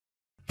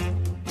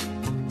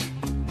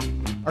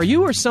Are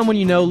you or someone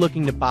you know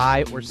looking to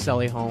buy or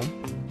sell a home?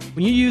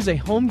 When you use a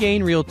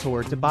HomeGain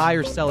Realtor to buy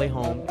or sell a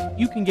home,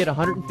 you can get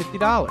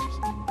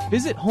 $150.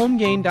 Visit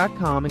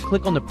HomeGain.com and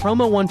click on the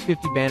Promo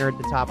 150 banner at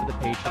the top of the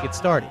page to get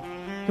started.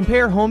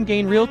 Compare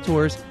HomeGain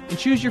Realtors and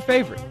choose your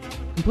favorite.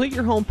 Complete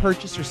your home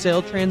purchase or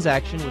sale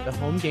transaction with a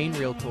HomeGain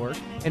Realtor,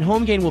 and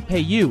HomeGain will pay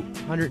you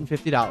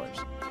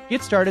 $150.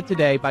 Get started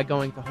today by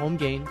going to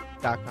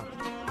HomeGain.com.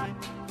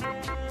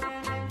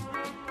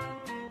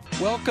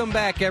 Welcome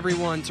back,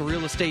 everyone, to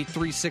Real Estate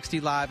 360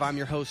 Live. I'm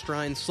your host,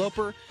 Ryan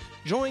Sloper,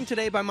 joined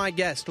today by my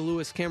guest,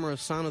 Louis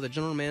Cammarosano, the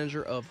general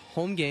manager of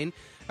HomeGain.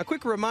 A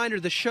quick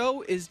reminder, the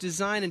show is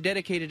designed and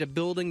dedicated to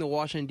building the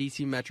Washington,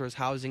 D.C. Metro's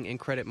housing and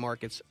credit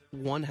markets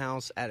one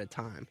house at a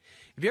time.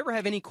 If you ever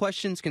have any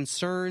questions,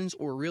 concerns,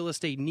 or real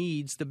estate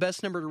needs, the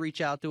best number to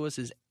reach out to us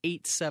is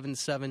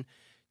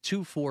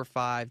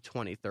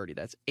 877-245-2030.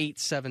 That's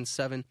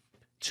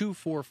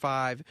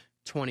 877-245-2030.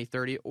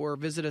 Or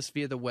visit us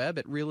via the web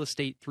at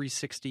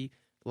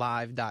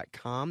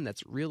realestate360live.com.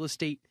 That's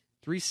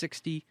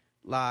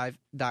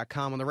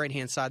realestate360live.com. On the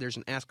right-hand side, there's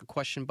an Ask a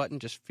Question button.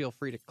 Just feel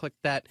free to click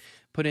that,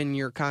 put in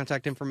your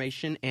contact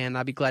information, and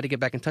I'll be glad to get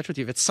back in touch with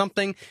you. If it's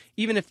something,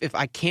 even if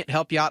I can't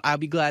help you out, I'll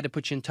be glad to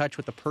put you in touch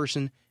with the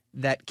person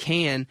that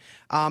can.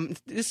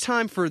 It's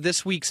time for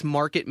this week's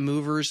Market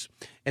Movers,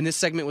 and this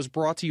segment was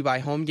brought to you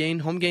by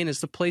HomeGain. HomeGain is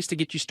the place to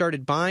get you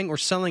started buying or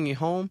selling a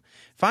home,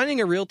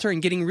 finding a realtor,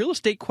 and getting real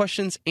estate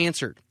questions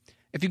answered.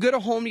 If you go to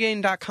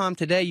HomeGain.com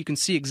today, you can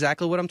see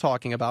exactly what I'm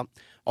talking about.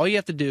 All you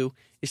have to do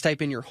is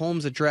type in your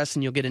home's address,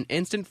 and you'll get an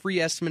instant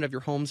free estimate of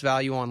your home's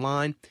value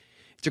online.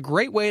 It's a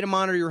great way to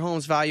monitor your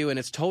home's value, and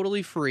it's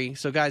totally free.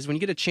 So, guys, when you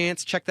get a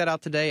chance, check that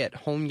out today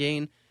at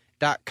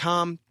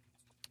HomeGain.com.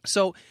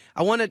 So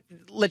I want to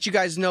let you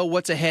guys know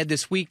what's ahead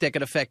this week that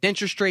could affect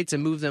interest rates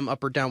and move them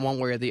up or down one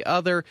way or the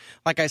other.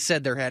 Like I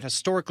said, they're at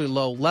historically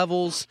low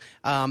levels.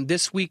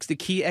 This week's the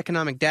key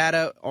economic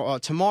data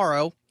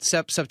tomorrow.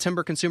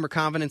 September Consumer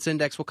Confidence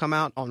Index will come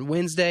out on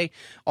Wednesday.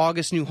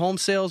 August new home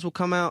sales will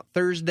come out.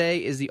 Thursday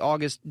is the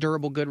August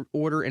durable good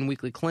order and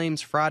weekly claims.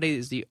 Friday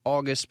is the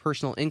August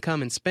personal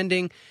income and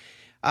spending.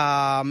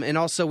 And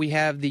also we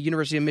have the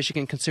University of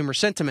Michigan Consumer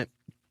Sentiment.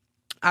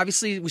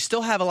 Obviously, we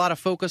still have a lot of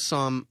focus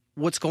on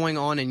what's going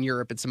on in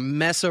Europe. It's a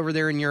mess over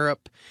there in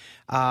Europe.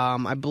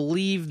 I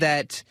believe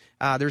that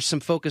there's some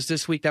focus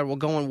this week that will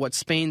go on what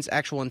Spain's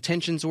actual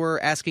intentions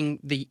were, asking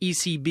the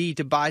ECB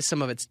to buy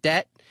some of its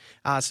debt.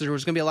 So there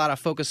was going to be a lot of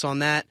focus on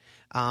that.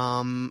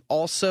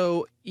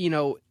 Also,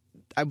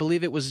 I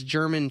believe it was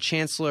German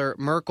Chancellor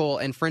Merkel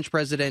and French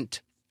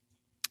President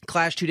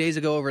clashed 2 days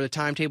ago over the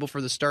timetable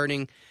for the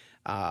starting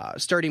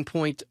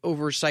point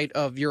oversight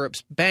of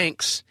Europe's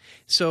banks.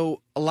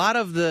 So a lot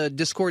of the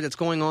discord that's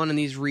going on in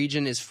these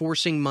regions is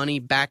forcing money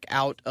back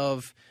out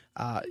of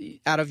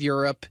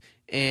Europe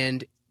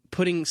and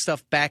putting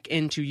stuff back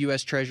into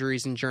U.S.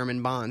 Treasuries and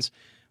German bonds.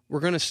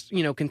 We're going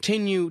to,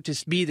 continue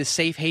to be the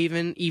safe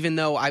haven, even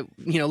though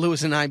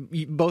Louis and I,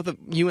 both of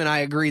you and I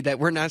agree that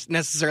we're not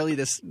necessarily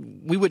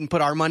we wouldn't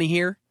put our money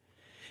here,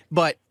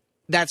 but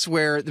that's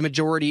where the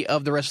majority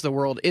of the rest of the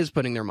world is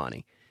putting their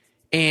money.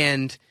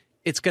 And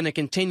it's going to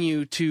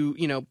continue to,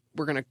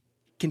 we're going to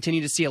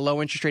continue to see a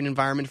low interest rate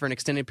environment for an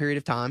extended period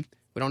of time.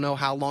 We don't know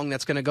how long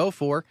that's going to go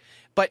for.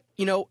 But,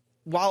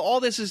 while all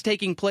this is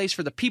taking place,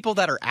 for the people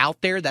that are out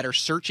there that are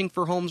searching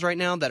for homes right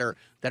now, that are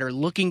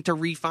looking to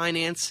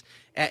refinance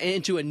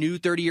into a new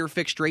 30-year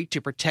fixed rate to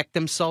protect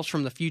themselves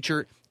from the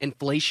future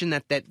inflation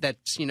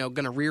that's going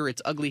to rear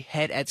its ugly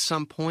head at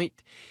some point,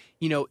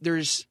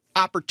 there's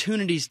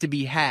opportunities to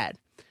be had.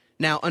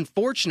 Now,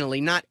 unfortunately,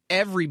 not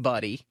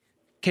everybody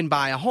can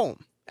buy a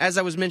home. As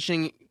I was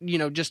mentioning,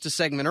 just a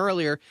segment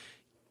earlier,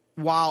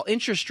 while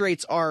interest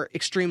rates are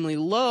extremely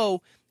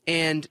low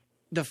and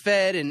the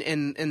Fed and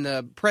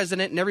the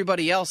president and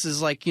everybody else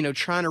is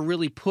trying to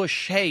really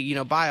push, hey,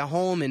 buy a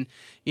home and,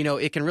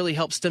 it can really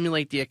help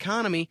stimulate the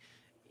economy,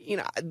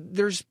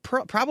 there's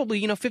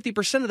probably,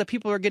 50% of the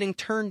people are getting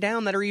turned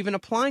down that are even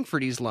applying for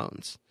these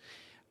loans.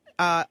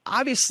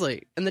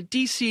 Obviously, in the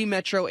D.C.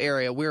 metro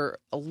area, we're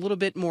a little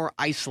bit more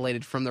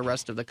isolated from the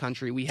rest of the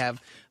country. We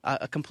have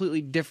a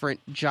completely different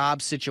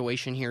job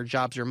situation here.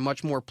 Jobs are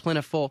much more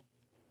plentiful.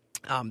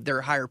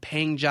 They're higher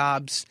paying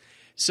jobs.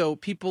 So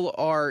people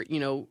are,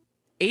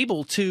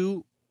 able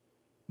to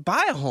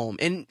buy a home,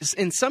 and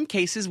in some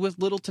cases with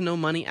little to no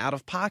money out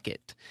of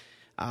pocket.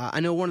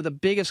 I know one of the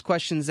biggest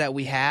questions that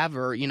we have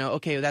are,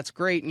 okay, that's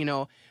great.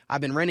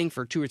 I've been renting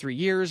for 2 or 3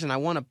 years and I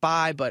want to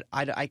buy, but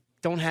I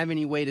don't have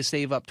any way to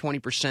save up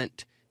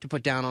 20% to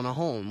put down on a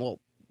home. Well,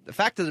 the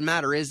fact of the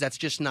matter is that's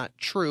just not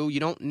true. You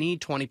don't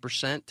need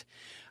 20%.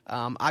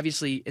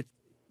 Obviously,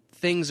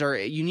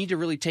 you need to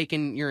really take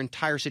in your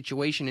entire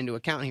situation into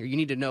account here. You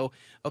need to know,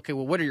 okay,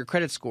 well, what are your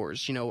credit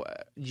scores?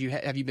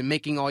 Have you been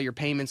making all your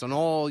payments on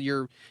all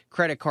your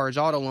credit cards,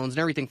 auto loans, and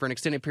everything for an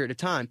extended period of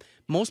time?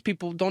 Most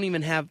people don't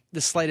even have the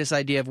slightest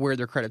idea of where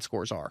their credit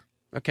scores are.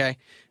 Okay,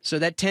 so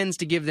that tends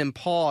to give them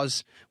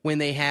pause when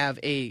they have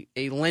a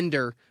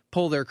lender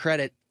pull their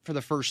credit for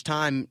the first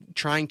time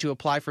trying to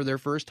apply for their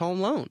first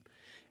home loan.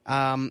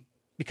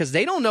 because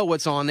they don't know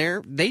what's on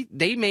there.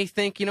 They may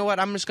think, you know what,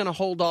 I'm just going to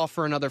hold off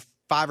for another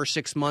 5 or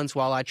 6 months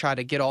while I try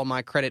to get all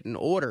my credit in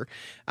order.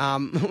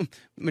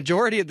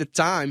 Majority of the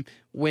time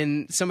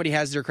when somebody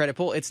has their credit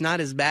pulled, it's not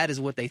as bad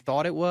as what they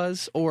thought it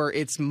was, or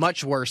it's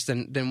much worse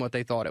than what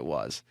they thought it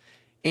was.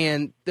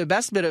 And the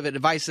best bit of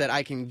advice that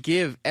I can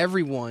give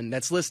everyone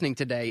that's listening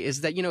today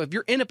is that, if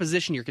you're in a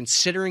position you're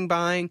considering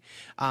buying,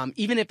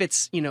 even if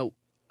it's,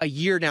 a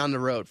year down the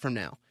road from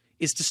now,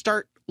 is to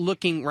start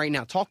looking right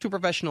now. Talk to a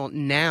professional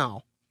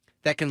now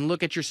that can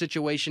look at your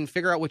situation,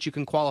 figure out what you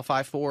can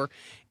qualify for,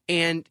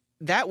 and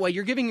that way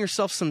you're giving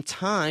yourself some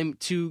time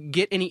to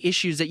get any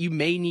issues that you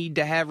may need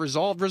to have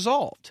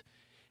resolved.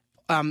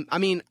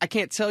 I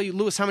can't tell you,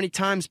 Lewis, how many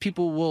times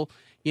people will,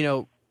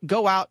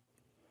 go out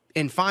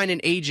and find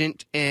an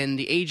agent, and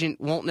the agent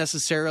won't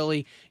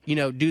necessarily,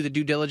 do the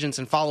due diligence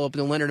and follow up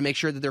with the lender to make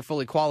sure that they're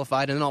fully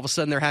qualified, and then all of a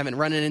sudden they're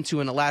running into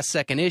a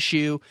last-second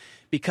issue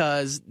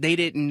because they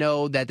didn't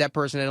know that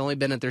person had only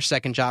been at their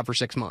second job for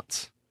 6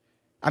 months.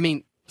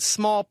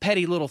 Small,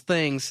 petty little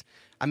things.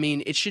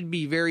 It should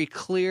be very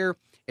clear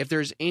if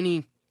there's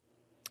any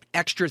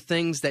extra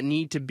things that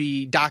need to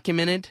be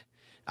documented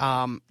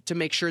to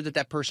make sure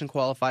that person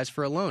qualifies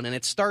for a loan. And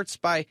it starts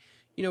by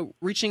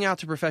reaching out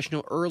to a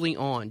professional early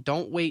on.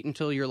 Don't wait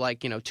until you're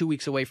 2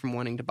 weeks away from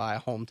wanting to buy a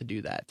home to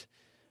do that.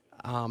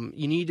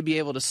 You need to be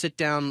able to sit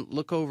down,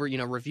 look over,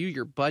 review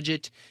your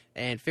budget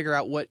and figure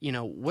out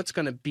what's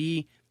going to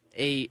be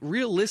a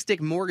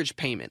realistic mortgage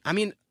payment.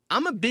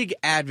 I'm a big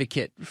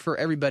advocate for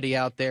everybody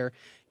out there.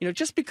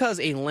 Just because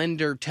a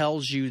lender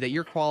tells you that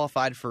you're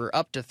qualified for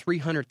up to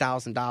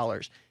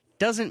 $300,000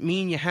 doesn't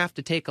mean you have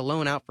to take a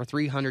loan out for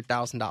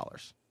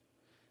 $300,000.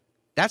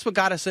 That's what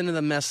got us into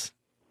the mess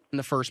in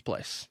the first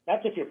place.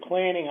 That's if you're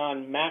planning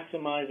on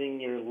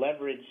maximizing your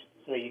leverage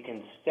so that you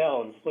can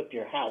sell and flip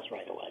your house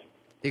right away.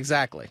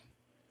 Exactly.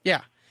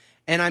 Yeah.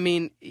 And I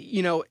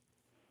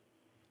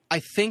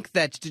think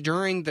that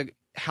during the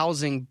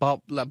housing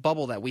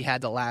bubble that we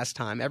had the last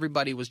time,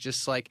 everybody was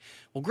just like,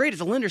 well, great, if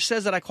the lender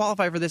says that I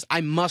qualify for this,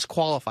 I must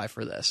qualify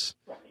for this.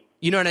 Right.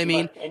 You know what I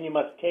mean? And you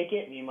must take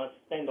it and you must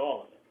spend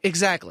all of it.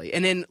 Exactly.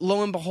 And then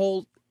lo and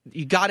behold,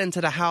 you got into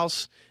the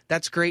house.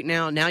 That's great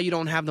now. Now you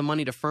don't have the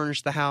money to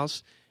furnish the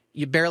house.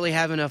 You barely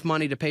have enough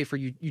money to pay for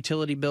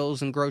utility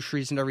bills and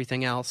groceries and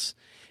everything else.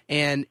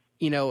 And,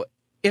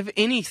 if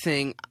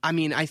anything,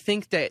 I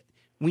think that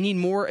we need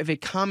more of a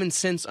common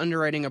sense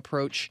underwriting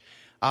approach.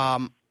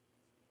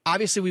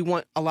 Obviously, we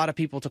want a lot of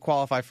people to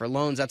qualify for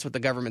loans. That's what the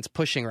government's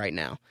pushing right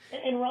now.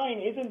 And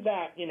Ryan, isn't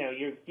that,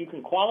 you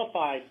can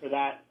qualify for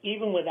that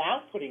even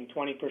without putting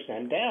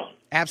 20% down?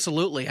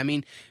 Absolutely. That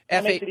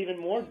makes it even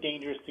more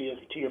dangerous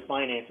to your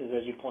finances,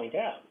 as you point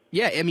out.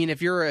 Yeah,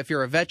 if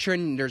you're a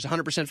veteran, there's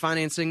 100%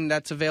 financing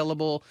that's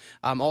available.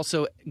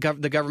 Also,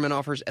 the government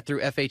offers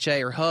through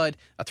FHA or HUD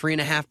a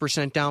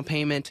 3.5% down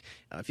payment.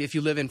 If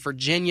you live in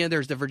Virginia,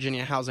 there's the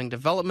Virginia Housing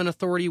Development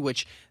Authority,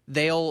 which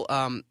they'll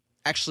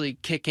actually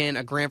kick in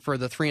a grant for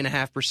the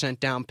 3.5%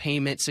 down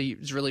payment. So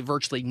it's really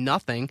virtually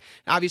nothing.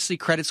 Obviously,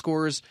 credit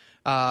scores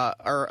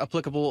are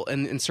applicable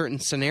in certain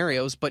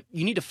scenarios, but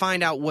you need to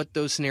find out what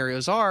those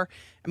scenarios are.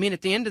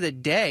 At the end of the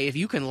day, if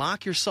you can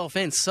lock yourself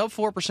in sub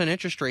 4%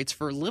 interest rates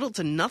for little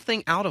to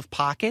nothing out of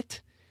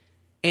pocket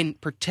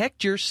and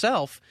protect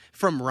yourself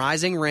from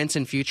rising rents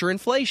and future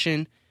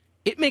inflation,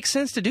 it makes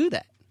sense to do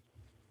that.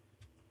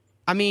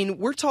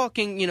 We're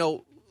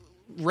talking,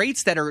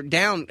 rates that are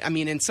down.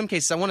 In some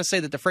cases, I want to say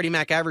that the Freddie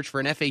Mac average for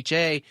an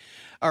FHA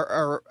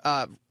or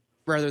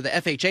rather the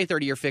FHA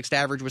 30-year fixed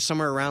average was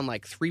somewhere around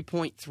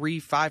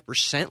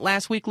 3.35%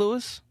 last week,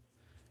 Lewis.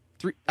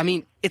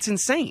 It's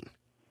insane.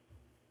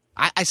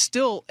 I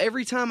still,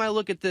 every time I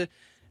look at the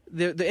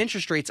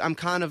interest rates, I'm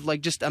kind of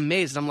just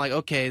amazed. I'm like,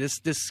 okay,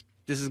 this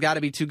has got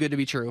to be too good to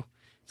be true.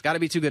 It's got to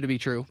be too good to be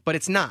true, but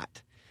it's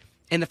not.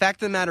 And the fact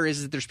of the matter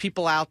is that there's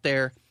people out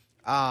there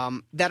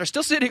that are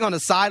still sitting on the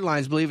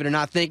sidelines, believe it or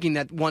not, thinking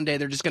that one day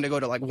they're just going to go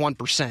to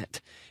 1%.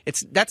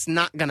 That's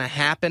not going to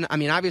happen.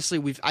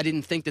 Obviously, I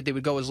didn't think that they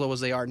would go as low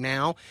as they are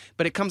now,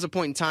 but it comes a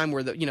point in time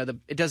where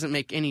it doesn't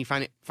make any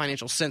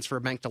financial sense for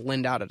a bank to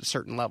lend out at a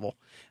certain level.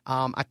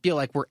 I feel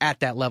like we're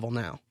at that level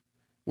now.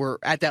 We're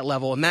at that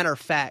level. As a matter of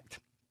fact,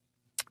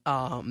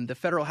 the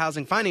Federal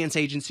Housing Finance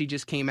Agency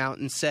just came out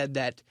and said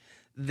that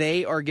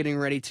they are getting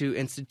ready to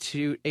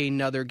institute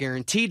another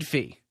guaranteed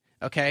fee.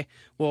 Okay,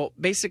 well,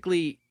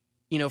 basically,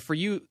 for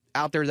you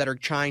out there that are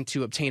trying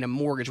to obtain a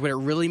mortgage, what it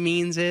really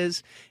means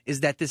is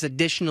that this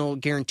additional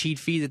guaranteed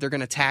fee that they're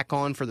going to tack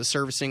on for the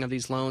servicing of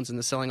these loans and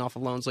the selling off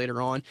of loans later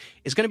on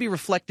is going to be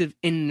reflected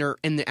in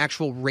the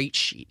actual rate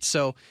sheet.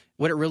 So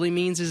what it really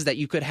means is that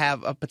you could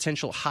have a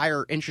potential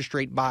higher interest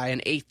rate by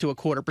 1/8 to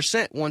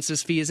 1/4% once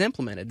this fee is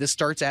implemented. This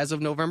starts as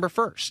of November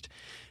 1st.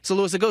 So,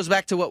 Louis, it goes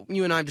back to what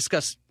you and I have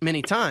discussed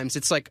many times.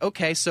 It's like,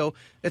 okay, so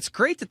it's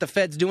great that the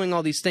Fed's doing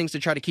all these things to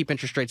try to keep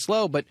interest rates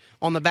low, but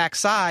on the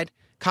backside,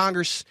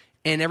 Congress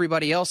and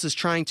everybody else is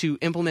trying to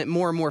implement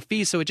more and more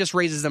fees, so it just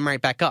raises them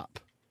right back up.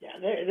 Yeah,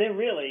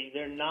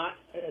 they're not,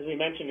 as we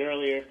mentioned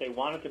earlier, if they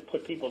wanted to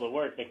put people to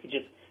work, they could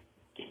just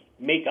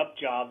make up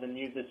jobs and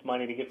use this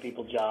money to give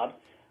people jobs.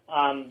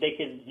 They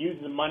could use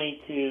the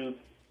money to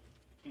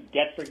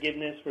debt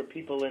forgiveness for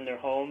people in their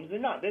homes.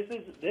 And no,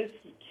 this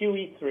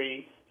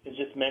QE3 is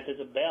just meant as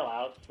a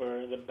bailout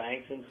for the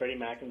banks and Freddie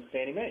Mac and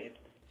Fannie Mae.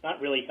 It's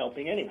not really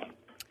helping anyone.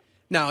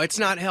 No, it's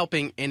not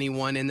helping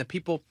anyone. And the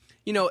people,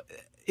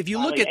 if you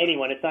look at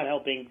anyone, it's not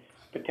helping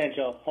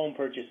potential home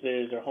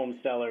purchases or home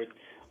sellers.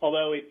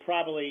 Although it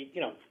probably,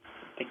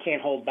 they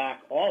can't hold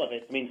back all of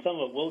it. I mean, some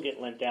of it will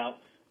get lent out,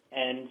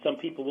 and some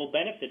people will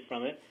benefit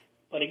from it.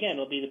 But again,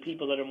 it'll be the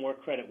people that are more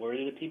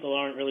creditworthy, the people who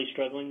aren't really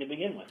struggling to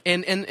begin with.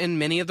 And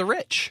many of the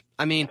rich.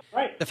 I mean,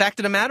 right. The fact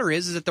of the matter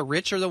is that the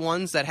rich are the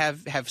ones that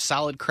have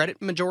solid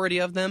credit, majority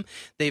of them.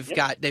 They've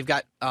got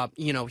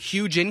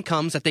huge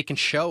incomes that they can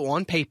show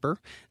on paper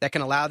that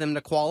can allow them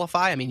to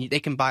qualify. I mean, they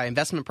can buy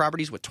investment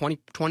properties with 20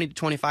 to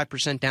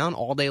 25% down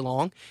all day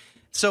long.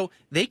 So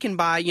they can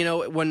buy,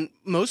 when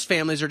most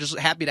families are just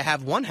happy to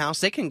have one house,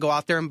 they can go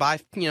out there and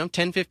buy,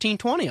 10, 15,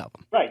 20 of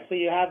them. Right. So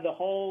you have the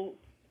whole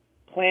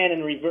plan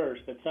in reverse,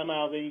 that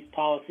somehow these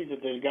policies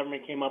that the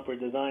government came up with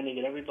were designed to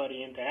get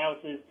everybody into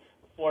houses,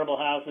 affordable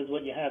houses.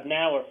 What you have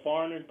now are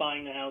foreigners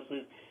buying the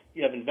houses.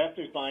 You have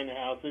investors buying the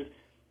houses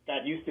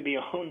that used to be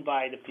owned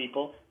by the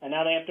people, and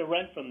now they have to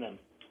rent from them.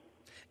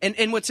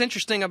 And what's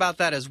interesting about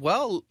that as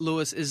well,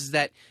 Lewis, is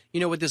that,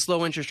 with this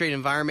low interest rate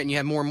environment, you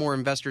have more and more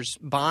investors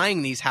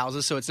buying these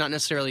houses, so it's not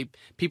necessarily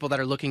people that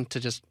are looking to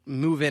just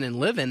move in and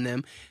live in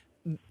them.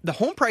 The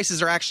home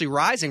prices are actually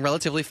rising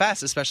relatively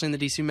fast, especially in the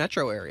DC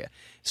metro area.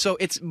 So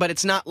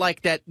it's not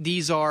like that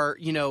these are,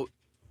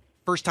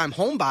 first-time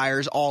home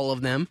buyers, all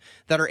of them,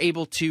 that are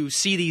able to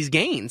see these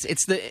gains.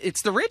 It's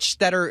the rich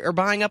that are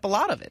buying up a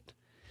lot of it.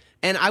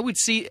 And I would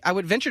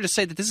venture to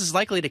say that this is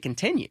likely to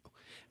continue.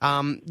 More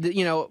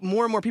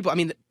and more people, I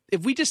mean,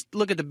 if we just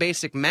look at the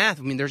basic math,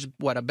 I mean, there's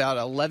about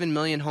 11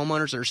 million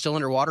homeowners that are still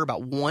underwater,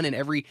 about 1 in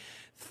every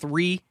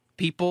 3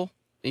 people.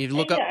 You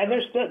look up, and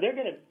they're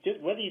going to,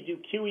 whether you do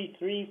QE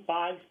 3,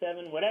 5,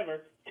 7,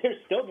 whatever, they're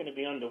still going to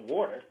be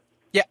underwater.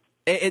 Yeah,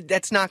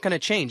 that's not going to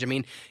change. I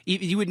mean,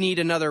 you would need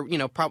another,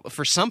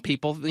 for some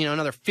people,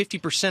 another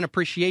 50%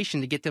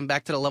 appreciation to get them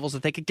back to the levels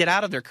that they could get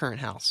out of their current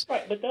house.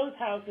 Right, but those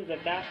houses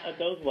at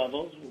those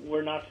levels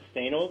were not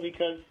sustainable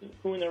because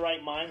who in their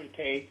right mind would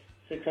pay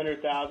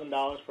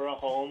 $600,000 for a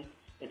home?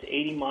 It's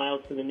 80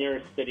 miles to the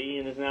nearest city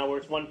and is now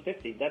worth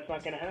 $150. That's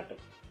not going to happen.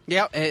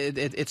 Yeah,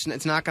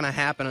 it's not going to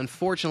happen.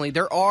 Unfortunately,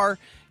 there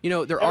should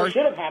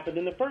have happened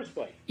in the first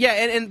place.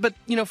 Yeah, but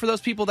for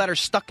those people that are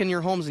stuck in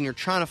your homes and you're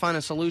trying to find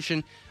a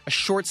solution, a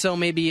short sale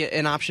may be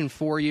an option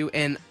for you.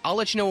 And I'll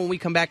let you know when we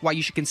come back why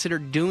you should consider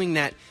doing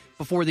that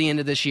before the end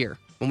of this year.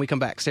 When we come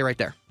back, stay right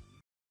there.